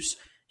 extra juice.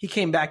 He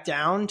came back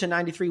down to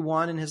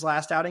 93.1 in his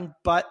last outing,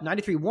 but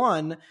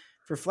 93.1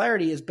 for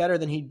Flaherty is better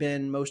than he'd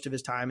been most of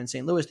his time in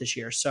St. Louis this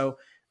year. So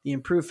the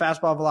improved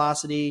fastball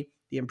velocity,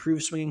 the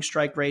improved swinging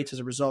strike rates as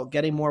a result,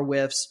 getting more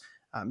whiffs,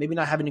 maybe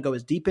not having to go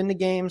as deep into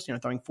games,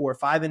 throwing 4 or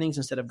 5 innings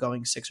instead of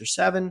going 6 or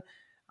 7.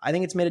 I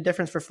think it's made a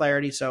difference for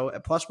Flaherty. So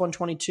at plus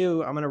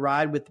 122, I'm going to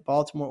ride with the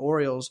Baltimore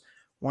Orioles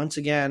once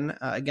again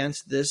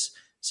against this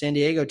San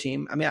Diego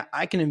team. I mean,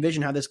 I can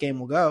envision how this game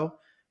will go.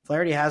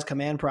 Flaherty has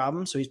command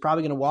problems, so he's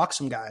probably going to walk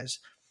some guys.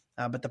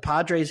 But the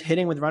Padres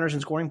hitting with runners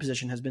in scoring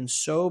position has been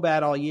so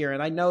bad all year.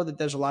 And I know that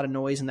there's a lot of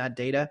noise in that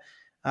data,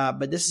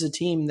 but this is a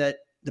team that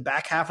the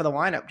back half of the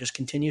lineup just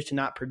continues to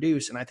not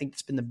produce. And I think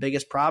it's been the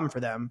biggest problem for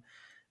them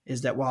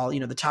is that while,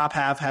 the top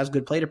half has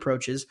good plate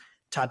approaches,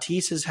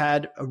 Tatis has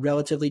had a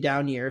relatively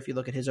down year if you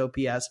look at his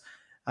OPS.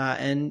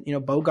 And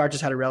Bogart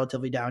just had a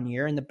relatively down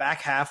year. And the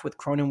back half with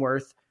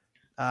Cronenworth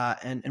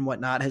and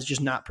whatnot has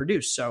just not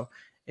produced. So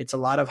it's a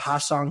lot of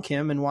Ha-Sung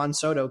Kim and Juan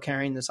Soto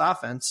carrying this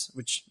offense,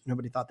 which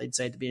nobody thought they'd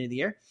say at the beginning of the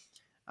year.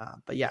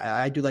 But yeah,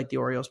 I do like the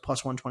Orioles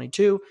plus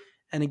 122.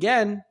 And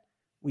again,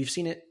 we've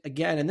seen it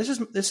again. And this is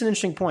an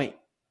interesting point.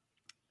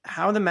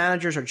 How the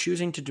managers are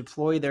choosing to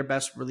deploy their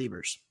best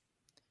relievers.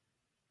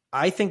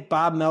 I think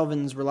Bob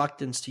Melvin's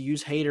reluctance to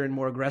use Hader in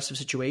more aggressive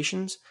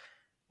situations,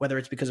 whether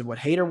it's because of what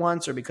Hader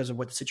wants or because of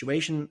what the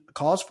situation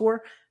calls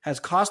for, has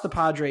cost the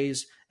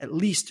Padres at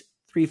least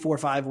 3, 4,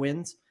 5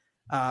 wins.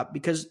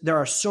 Because there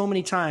are so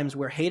many times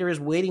where Hader is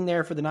waiting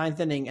there for the 9th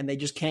inning and they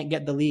just can't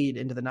get the lead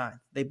into the 9th.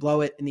 They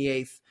blow it in the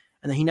 8th,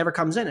 and then he never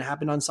comes in. It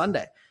happened on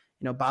Sunday.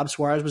 Bob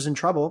Suarez was in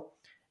trouble,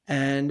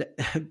 and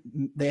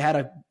they had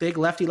a big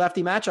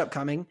lefty-lefty matchup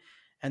coming,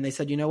 and they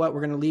said, you know what,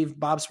 we're going to leave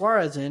Bob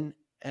Suarez in,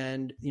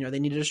 and they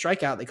needed a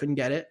strikeout. They couldn't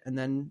get it, and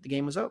then the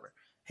game was over.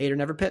 Hader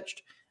never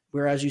pitched,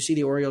 whereas you see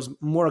the Orioles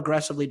more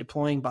aggressively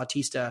deploying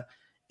Bautista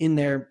in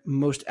their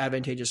most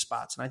advantageous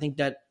spots. And I think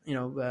that,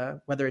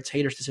 whether it's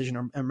Hader's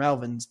decision or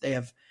Melvin's, they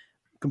have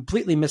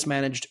completely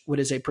mismanaged what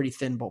is a pretty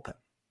thin bullpen.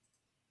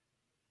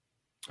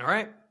 All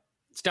right.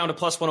 It's down to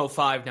plus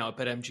 105 now at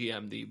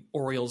BetMGM, the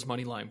Orioles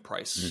money line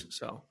price.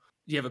 So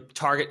do you have a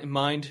target in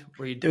mind?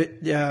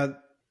 Yeah,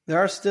 there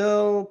are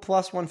still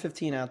plus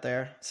 115 out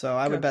there. So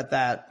I would bet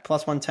that.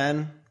 Plus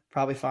 110,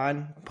 probably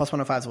fine. Plus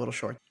 105 is a little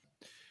short.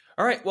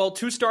 All right. Well,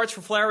 2 starts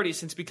for Flaherty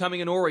since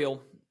becoming an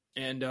Oriole.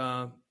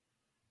 And,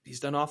 he's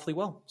done awfully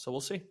well, so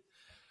we'll see.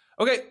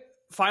 Okay,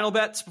 final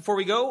bets before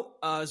we go.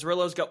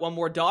 Zerillo's got one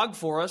more dog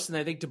for us, and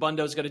I think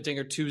Dabundo's got a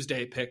Dinger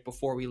Tuesday pick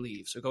before we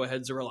leave. So go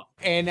ahead, Zerillo.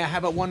 And how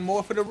about one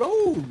more for the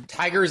road?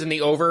 Tigers in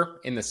the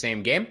over in the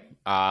same game.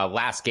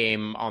 Last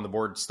game on the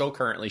board, still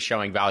currently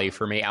showing value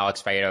for me.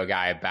 Alex Faedo, a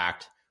guy I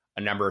backed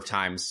a number of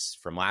times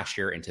from last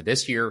year into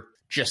this year.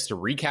 Just to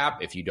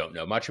recap, if you don't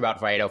know much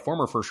about Faedo,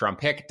 former first-round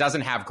pick,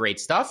 doesn't have great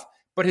stuff,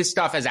 but his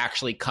stuff has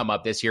actually come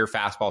up this year.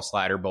 Fastball,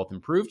 slider, both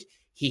improved.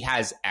 he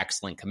has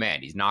excellent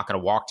command. He's not going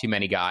to walk too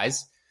many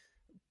guys,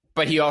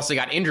 but he also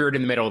got injured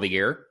in the middle of the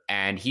year,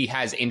 and he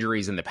has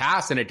injuries in the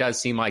past, and it does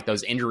seem like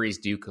those injuries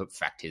do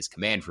affect his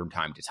command from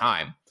time to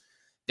time.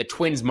 The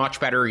Twins much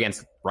better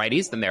against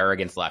righties than they are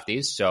against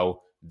lefties,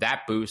 so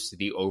that boosts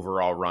the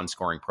overall run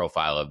scoring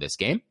profile of this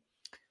game.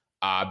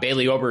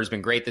 Bailey Ober has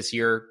been great this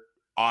year.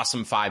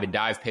 Awesome 5 and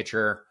dive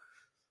pitcher.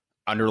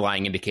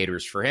 Underlying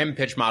indicators for him,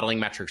 pitch modeling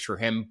metrics for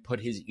him, put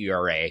his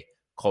ERA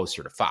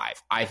closer to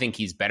 5. I think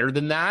he's better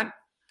than that.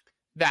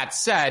 That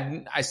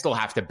said, I still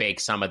have to bake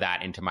some of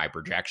that into my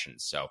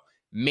projections. So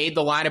made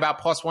the line about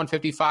plus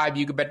 155.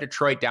 You could bet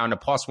Detroit down to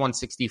plus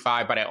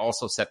 165, but I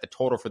also set the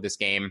total for this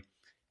game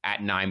at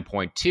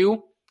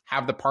 9.2.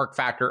 Have the park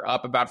factor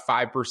up about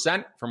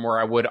 5% from where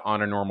I would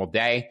on a normal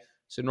day.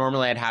 So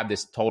normally I'd have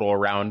this total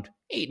around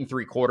 8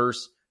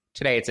 3/4.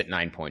 Today it's at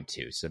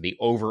 9.2. So the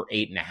over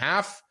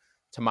 8.5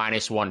 to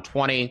minus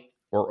 120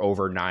 or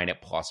over 9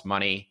 at plus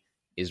money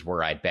is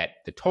where I'd bet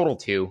the total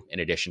to, in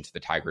addition to the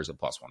Tigers at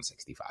plus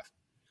 165.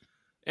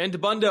 And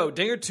Dabundo,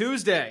 Dinger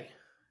Tuesday.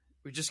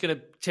 We're just going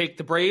to take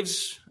the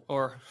Braves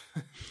or...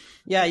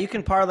 Yeah, you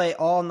can parlay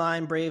all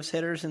 9 Braves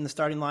hitters in the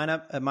starting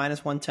lineup at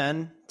minus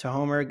 110 to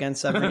homer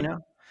against Severino.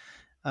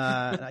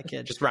 I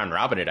kid. Just round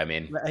robin it, I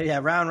mean. Yeah,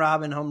 round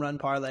robin, home run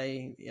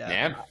parlay.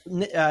 Yeah.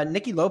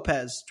 Nicky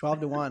Lopez,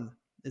 12-1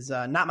 is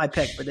not my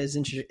pick, but is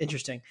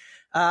interesting.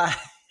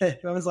 When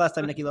was the last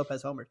time Nicky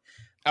Lopez homered?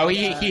 Oh,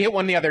 he hit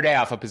one the other day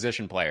off a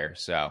position player,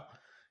 so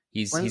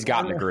he's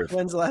gotten the groove.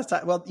 When's the last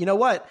time? Well, you know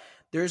what?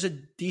 There's a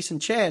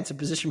decent chance a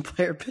position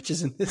player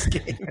pitches in this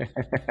game.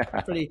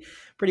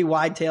 pretty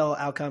wide tail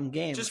outcome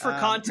game. Just for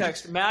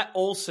context, Matt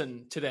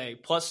Olson today,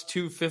 plus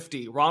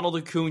 250. Ronald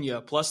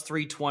Acuna, plus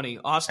 320.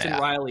 Austin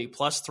Riley,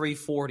 plus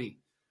 340.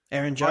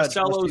 Aaron Judge,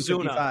 Marcelo plus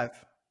 255. Zuna,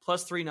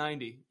 plus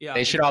 390. Yeah,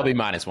 they should all be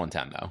minus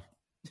 110,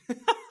 though.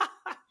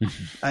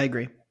 I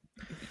agree.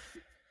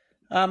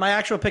 My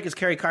actual pick is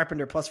Kerry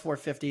Carpenter, plus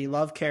 450.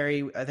 Love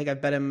Kerry. I think I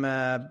bet him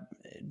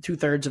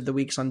 2/3 of the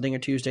weeks on Dinger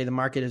Tuesday. The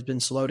market has been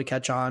slow to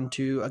catch on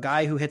to a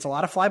guy who hits a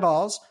lot of fly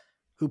balls,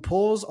 who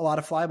pulls a lot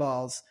of fly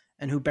balls,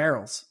 and who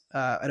barrels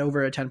at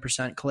over a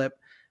 10% clip.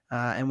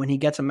 And when he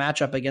gets a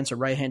matchup against a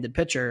right-handed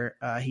pitcher,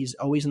 he's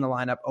always in the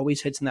lineup,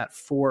 always hits in that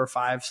 4 or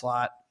 5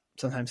 slot,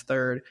 sometimes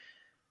 3rd.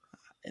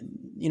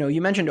 You know,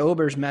 you mentioned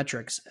Ober's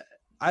metrics.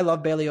 I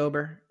love Bailey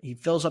Ober. He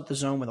fills up the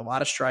zone with a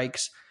lot of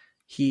strikes.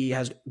 He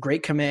has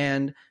great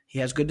command. He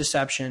has good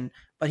deception,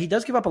 but he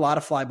does give up a lot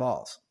of fly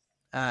balls.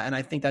 And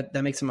I think that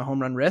makes him a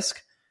home run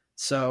risk.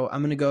 So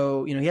I'm going to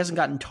go, he hasn't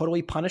gotten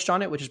totally punished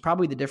on it, which is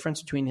probably the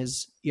difference between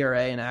his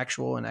ERA and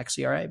actual and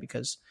xERA,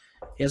 because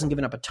he hasn't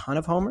given up a ton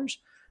of homers,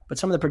 but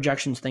some of the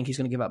projections think he's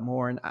going to give up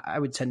more. And I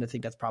would tend to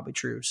think that's probably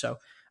true. So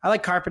I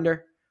like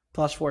Carpenter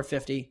plus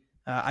 450.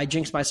 I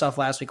jinxed myself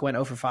last week, went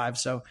 0 for 5.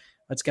 So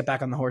let's get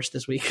back on the horse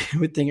this week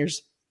with Dingers.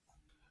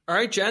 All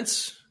right,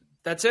 gents,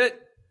 that's it.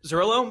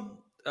 Zerillo,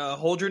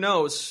 hold your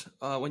nose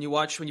when you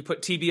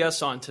put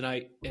TBS on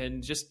tonight,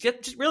 and just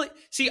really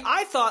see.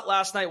 I thought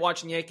last night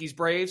watching Yankees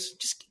Braves,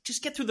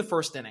 just get through the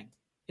first inning,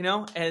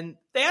 and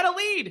they had a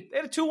lead. They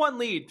had a 2-1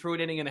 lead through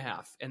an inning and a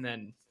half, and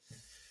then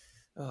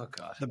oh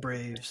god, the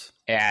Braves.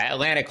 Yeah,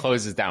 Atlanta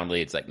closes down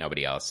leads like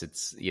nobody else.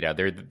 It's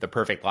they're the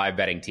perfect live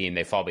betting team.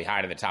 They fall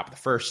behind at the top of the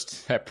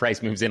first. That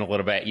price moves in a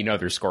little bit.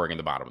 They're scoring in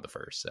the bottom of the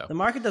first. So the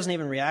market doesn't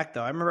even react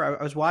though. I remember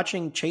I was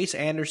watching Chase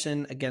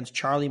Anderson against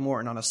Charlie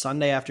Morton on a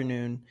Sunday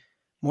afternoon.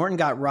 Morton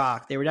got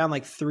rocked. They were down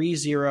like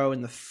 3-0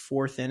 in the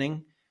 4th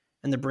inning,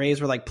 and the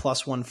Braves were like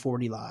plus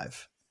 140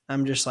 live.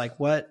 I'm just like,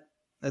 what?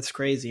 That's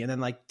crazy. And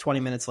then like 20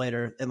 minutes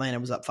later, Atlanta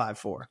was up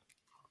 5-4.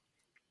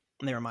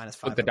 And they were minus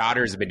 5. What the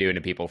Dodgers have been doing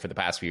to people for the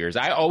past few years.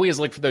 I always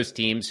look for those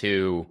teams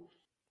who,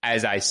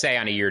 as I say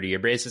on a year-to-year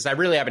basis, I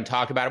really haven't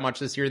talked about it much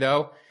this year,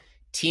 though.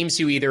 Teams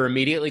who either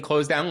immediately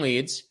close down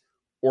leads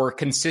or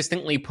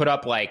consistently put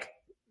up like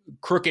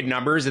crooked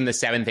numbers in the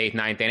 7th, 8th,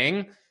 9th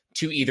inning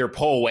to either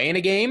pull away in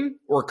a game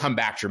or come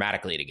back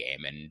dramatically in a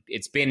game. And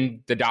it's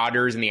been the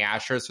Dodgers and the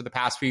Astros for the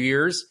past few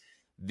years.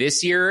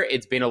 This year,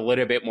 it's been a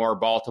little bit more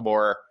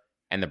Baltimore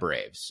and the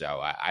Braves. So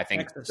I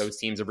think Texas. Those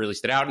teams have really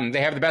stood out, and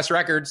they have the best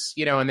records,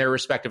 in their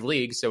respective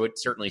leagues. So it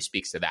certainly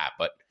speaks to that.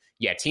 But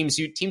yeah, teams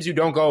who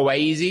don't go away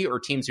easy, or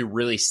teams who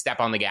really step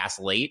on the gas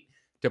late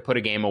to put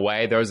a game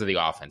away, those are the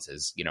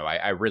offenses,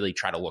 I really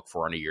try to look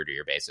for on a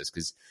year-to-year basis,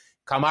 because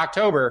come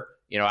October,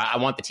 I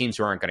want the teams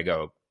who aren't going to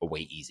go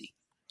away easy.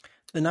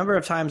 The number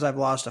of times I've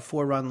lost a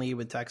 4-run lead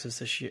with Texas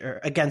this year,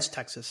 against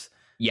Texas.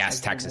 Yes,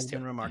 Texas has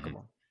been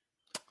remarkable.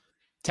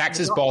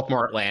 Texas,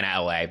 Baltimore,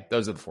 Atlanta, LA.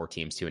 Those are the 4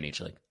 teams too in each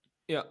league.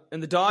 Yeah,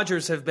 and the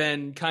Dodgers have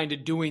been kind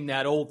of doing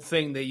that old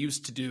thing they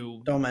used to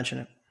do. Don't mention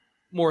it.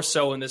 More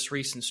so in this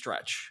recent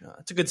stretch.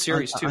 It's a good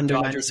series too. Under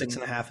Dodgers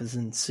 96.5 is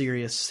in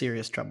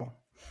serious trouble.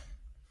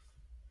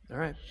 All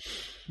right.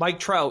 Mike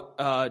Trout,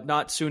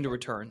 not soon to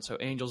return, so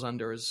Angels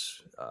under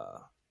is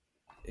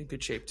in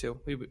good shape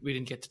too. We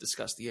didn't get to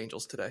discuss the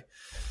Angels today,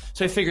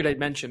 so I figured I'd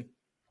mention.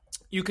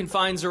 You can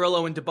find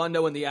Zerillo and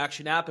Dabundo in the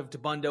Action app. If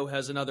Dabundo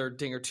has another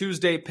Dinger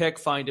Tuesday pick,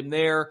 find him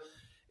there.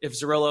 If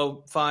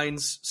Zerillo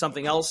finds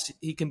something else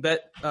he can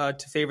bet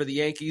to favor the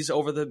Yankees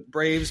over the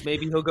Braves,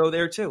 maybe he'll go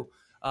there too.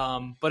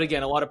 But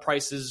again, a lot of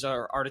prices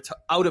are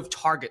out of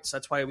targets.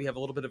 That's why we have a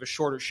little bit of a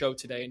shorter show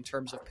today in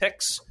terms of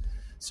picks.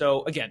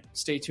 So again,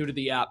 stay tuned to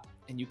the app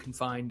and you can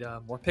find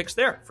more picks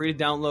there. Free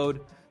to download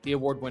the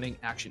award-winning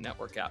Action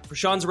Network app. For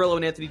Sean Zerillo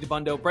and Anthony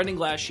Dabbundo, Brendan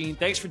Glasheen,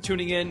 thanks for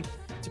tuning in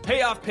to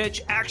Payoff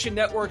Pitch, Action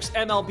Network's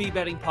MLB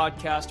betting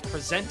podcast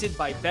presented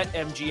by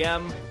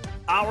BetMGM.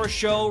 Our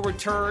show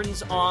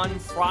returns on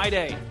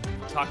Friday.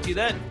 Talk to you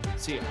then.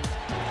 See you.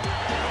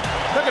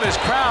 Look at his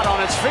crowd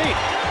on its feet.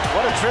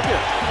 What a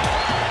tribute.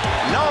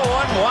 No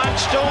one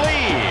wants to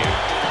leave.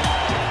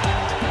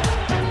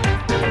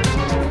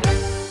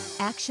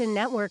 Action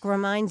Network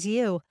reminds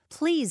you,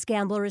 please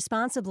gamble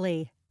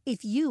responsibly.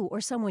 If you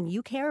or someone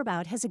you care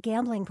about has a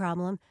gambling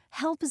problem,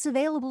 help is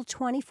available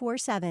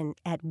 24/7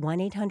 at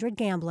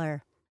 1-800-GAMBLER.